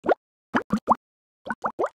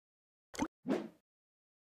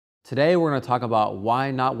Today we're going to talk about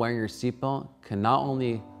why not wearing your seatbelt can not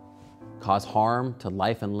only cause harm to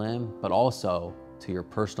life and limb, but also to your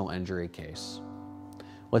personal injury case.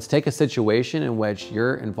 Let's take a situation in which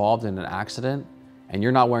you're involved in an accident and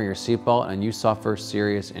you're not wearing your seatbelt and you suffer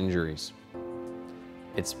serious injuries.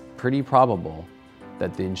 It's pretty probable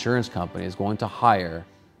that the insurance company is going to hire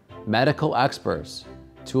medical experts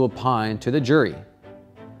to opine to the jury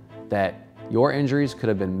that your injuries could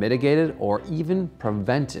have been mitigated or even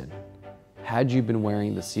prevented had you been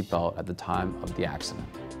wearing the seatbelt at the time of the accident.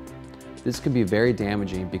 This could be very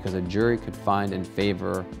damaging because a jury could find in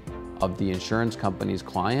favor of the insurance company's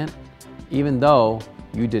client, even though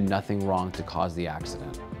you did nothing wrong to cause the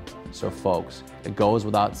accident. So folks, it goes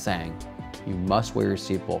without saying, you must wear your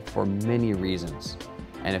seatbelt for many reasons.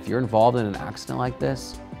 And if you're involved in an accident like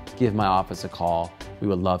this, give my office a call. We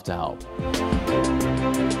would love to help.